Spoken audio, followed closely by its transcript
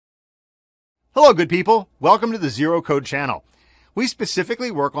Hello, good people. Welcome to the Zero Code channel. We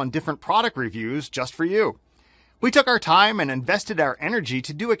specifically work on different product reviews just for you. We took our time and invested our energy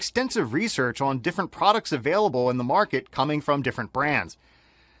to do extensive research on different products available in the market coming from different brands.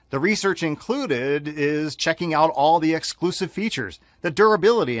 The research included is checking out all the exclusive features, the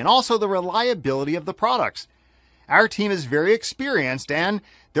durability, and also the reliability of the products. Our team is very experienced and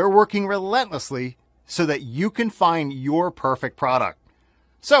they're working relentlessly so that you can find your perfect product.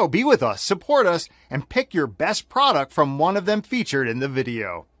 So be with us, support us, and pick your best product from one of them featured in the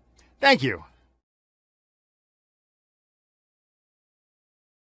video. Thank you.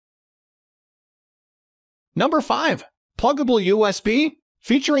 Number 5. Pluggable USB,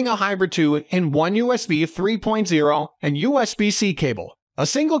 featuring a hybrid 2-in-1 USB 3.0 and USB-C cable. A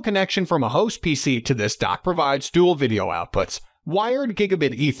single connection from a host PC to this dock provides dual video outputs, wired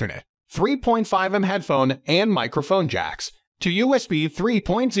gigabit Ethernet, 3.5mm headphone and microphone jacks, to USB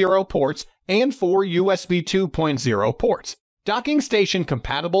 3.0 ports and 4 USB 2.0 ports. Docking station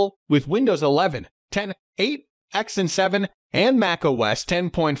compatible with Windows 11, 10, 8, X and 7, and Mac OS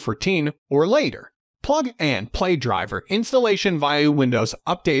 10.14 or later. Plug and play driver installation via Windows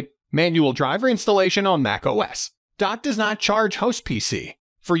Update, manual driver installation on Mac OS. Dock does not charge host PC.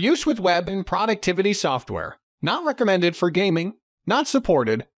 For use with web and productivity software. Not recommended for gaming. Not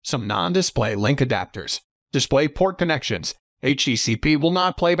supported. Some non-display link adapters. Display port connections. HTTP will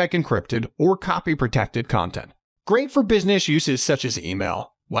not play back encrypted or copy-protected content. Great for business uses such as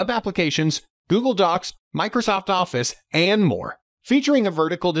email, web applications, Google Docs, Microsoft Office, and more. Featuring a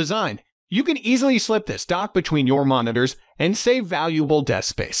vertical design, you can easily slip this dock between your monitors and save valuable desk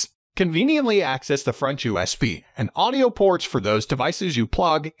space. Conveniently access the front USB and audio ports for those devices you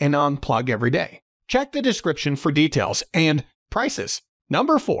plug and unplug every day. Check the description for details and prices.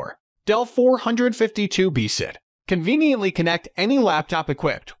 Number 4. Dell 452B SID. Conveniently connect any laptop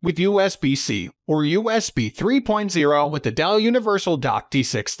equipped with USB-C or USB 3.0 with the Dell Universal Dock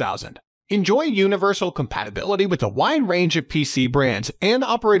D6000. Enjoy universal compatibility with a wide range of PC brands and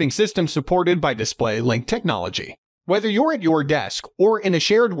operating systems supported by DisplayLink technology. Whether you're at your desk or in a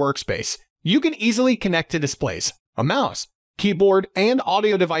shared workspace, you can easily connect to displays, a mouse, keyboard, and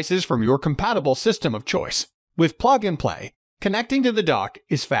audio devices from your compatible system of choice. With Plug and Play, connecting to the dock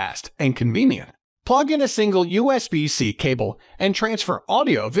is fast and convenient. Plug in a single USB-C cable and transfer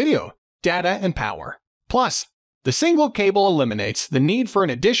audio, video, data, and power. Plus, the single cable eliminates the need for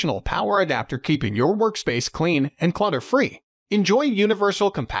an additional power adapter, keeping your workspace clean and clutter-free. Enjoy universal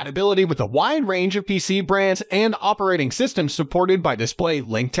compatibility with a wide range of PC brands and operating systems supported by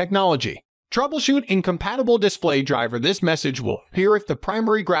DisplayLink technology. Troubleshoot incompatible display driver. This message will appear if the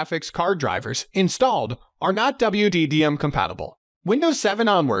primary graphics card drivers installed are not WDDM compatible. Windows 7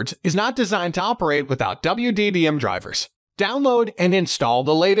 onwards is not designed to operate without WDDM drivers. Download and install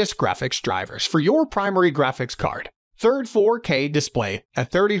the latest graphics drivers for your primary graphics card. Third 4K display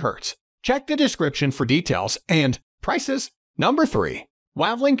at 30 Hz. Check the description for details and prices. Number 3.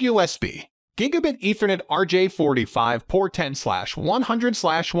 Wavlink USB. Gigabit Ethernet RJ45 port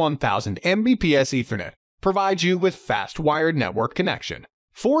 10/100/1000 Mbps Ethernet provides you with fast wired network connection.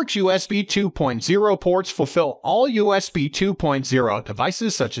 4 USB 2.0 ports fulfill all USB 2.0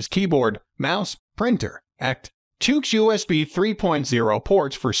 devices such as keyboard, mouse, printer, ECT. 2 USB 3.0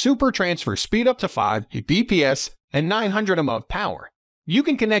 ports for super transfer speed up to 5 Gbps and 900 mAh of power. You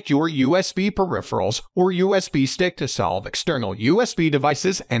can connect your USB peripherals or USB stick to solve external USB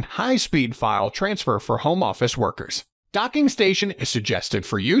devices and high-speed file transfer for home office workers. Docking station is suggested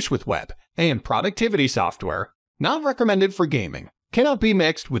for use with web and productivity software. Not recommended for gaming. Cannot be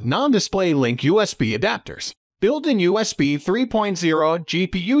mixed with non-DisplayLink USB adapters. Built-in USB 3.0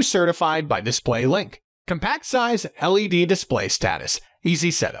 GPU certified by DisplayLink. Compact size LED display status. Easy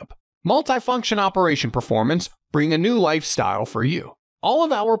setup. Multifunction operation performance. Bring a new lifestyle for you. All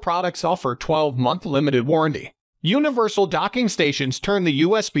of our products offer 12-month limited warranty. Universal docking stations turn the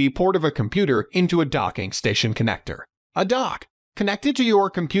USB port of a computer into a docking station connector. A dock, connected to your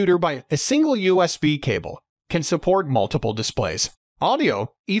computer by a single USB cable, can support multiple displays,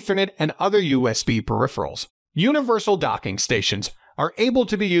 audio, Ethernet, and other USB peripherals. Universal docking stations are able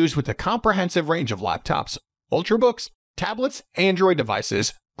to be used with a comprehensive range of laptops, Ultrabooks, tablets, Android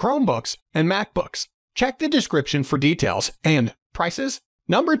devices, Chromebooks, and MacBooks. Check the description for details and prices.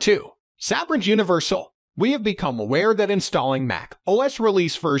 Number 2. Sabridge Universal. We have become aware that installing Mac OS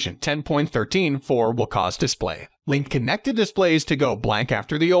release version 10.13.4 will cause DisplayLink connected displays to go blank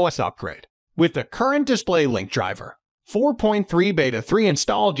after the OS upgrade. With the current DisplayLink driver 4.3 Beta 3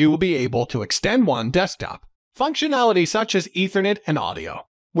 installed, you will be able to extend one desktop. Functionality such as Ethernet and audio,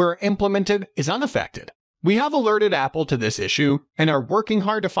 where implemented, is unaffected. We have alerted Apple to this issue and are working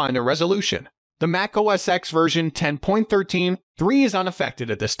hard to find a resolution. The Mac OS X version 10.13.3 is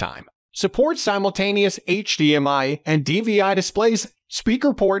unaffected at this time. Supports simultaneous HDMI and DVI displays,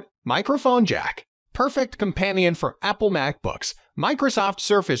 speaker port, microphone jack. Perfect companion for Apple MacBooks, Microsoft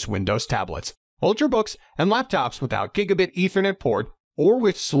Surface Windows tablets, Ultrabooks, and laptops without Gigabit Ethernet port or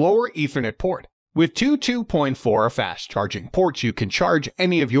with slower Ethernet port. With two 2.4 fast charging ports, you can charge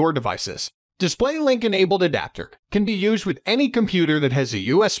any of your devices. DisplayLink enabled adapter can be used with any computer that has a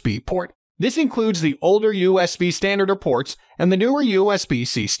USB port. This includes the older USB standard ports and the newer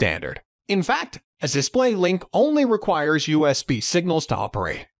USB-C standard. In fact, as DisplayLink only requires USB signals to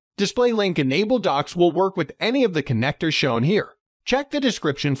operate. DisplayLink-enabled docks will work with any of the connectors shown here. Check the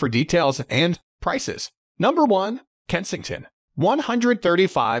description for details and prices. Number 1. Kensington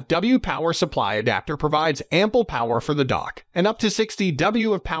 135W power supply adapter provides ample power for the dock and up to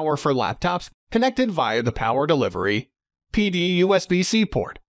 60W of power for laptops connected via the power delivery PD USB-C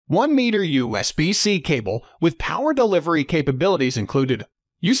port. 1 meter USB-C cable with power delivery capabilities included.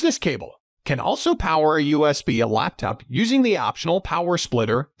 Use this cable. Can also power a USB laptop using the optional power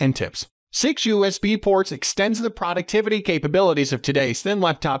splitter and tips. 6 USB ports extends the productivity capabilities of today's thin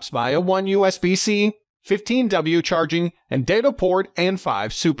laptops via 1 USB-C, 15W charging and data port, and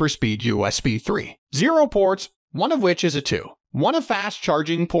 5 super speed USB 3.0 ports, one of which is a 2. 1 a fast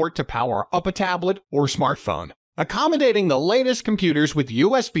charging port to power up a tablet or smartphone, accommodating the latest computers with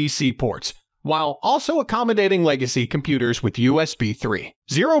USB-C ports, while also accommodating legacy computers with USB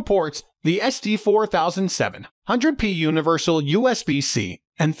 3.0 ports. The SD4700P Universal USB-C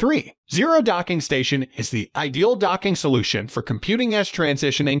and 3.0 docking station is the ideal docking solution for computing as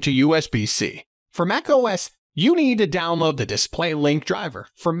transitioning to USB-C. For Mac OS, you need to download the DisplayLink driver.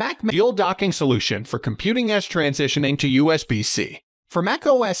 For Mac, ideal docking solution for computing as transitioning to USB-C. For Mac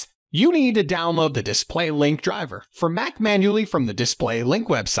OS, you need to download the DisplayLink driver for Mac manually from the DisplayLink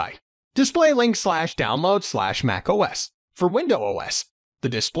website. DisplayLink/download/macOS. For Windows OS, the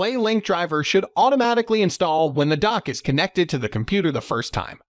DisplayLink driver should automatically install when the dock is connected to the computer the first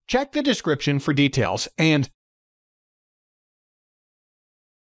time. Check the description for details and